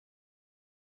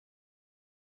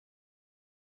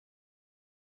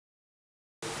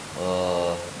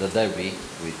the derby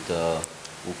with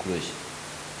Cluj?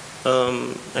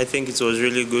 I think it was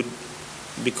really good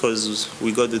because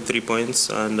we got the 3 points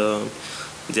and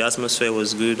the atmosphere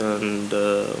was good and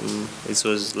it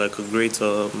was like a great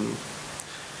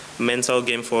mental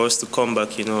game for us to come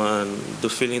back, you know, and the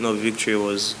feeling of victory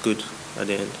was good at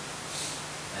the end.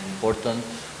 And important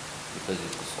because you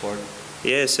scored?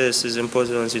 Yes, it's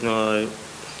important. You know,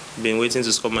 I've been waiting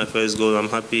to score my first goal. I'm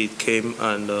happy it came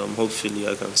and hopefully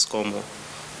I can score more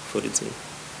for the team.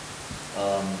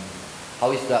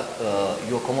 How is that?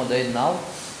 You accommodate now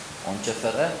on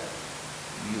CFR?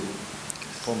 You,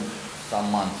 from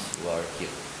some months you are here.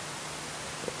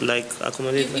 Like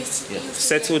accommodate?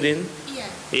 Settled in? Yeah.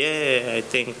 Yeah, I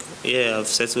think, yeah, I've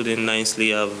settled in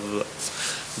nicely. I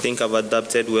think I've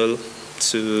adapted well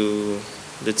to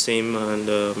the team and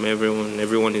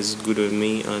everyone is good with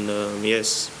me and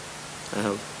yes, I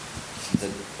have.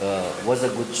 Was a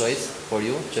good choice for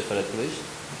you, CFR Cluj?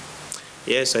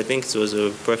 Yes, I think it was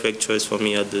a perfect choice for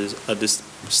me at this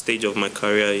stage of my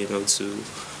career, you know, to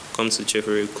come to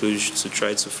CFR Cluj to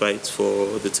try to fight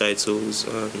for the titles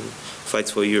and fight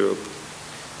for Europe.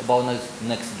 About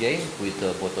next game with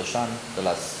Botoșani, the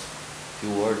last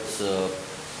few words.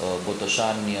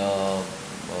 Botoșani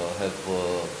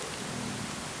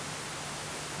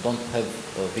don't have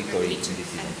a victory in this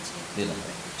season. Didn't.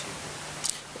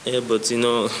 Yeah, but you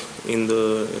know, in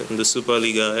the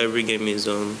Superliga, every game is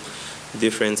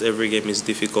different. Every game is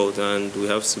difficult, and we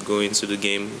have to go into the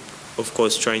game, of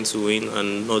course, trying to win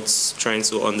and not trying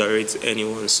to underrate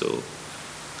anyone. So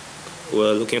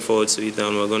we're looking forward to it,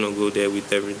 and we're gonna go there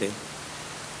with everything.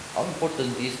 How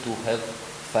important is to have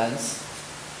fans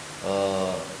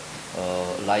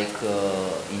like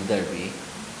in derby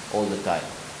all the time?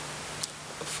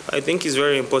 I think it's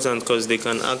very important because they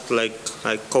can act like,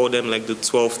 I call them like the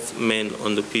 12th man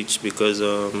on the pitch because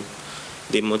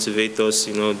they motivate us,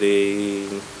 you know, they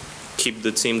keep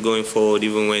the team going forward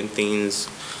even when things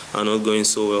are not going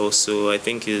so well. So I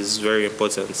think it's very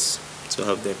important to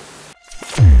have them.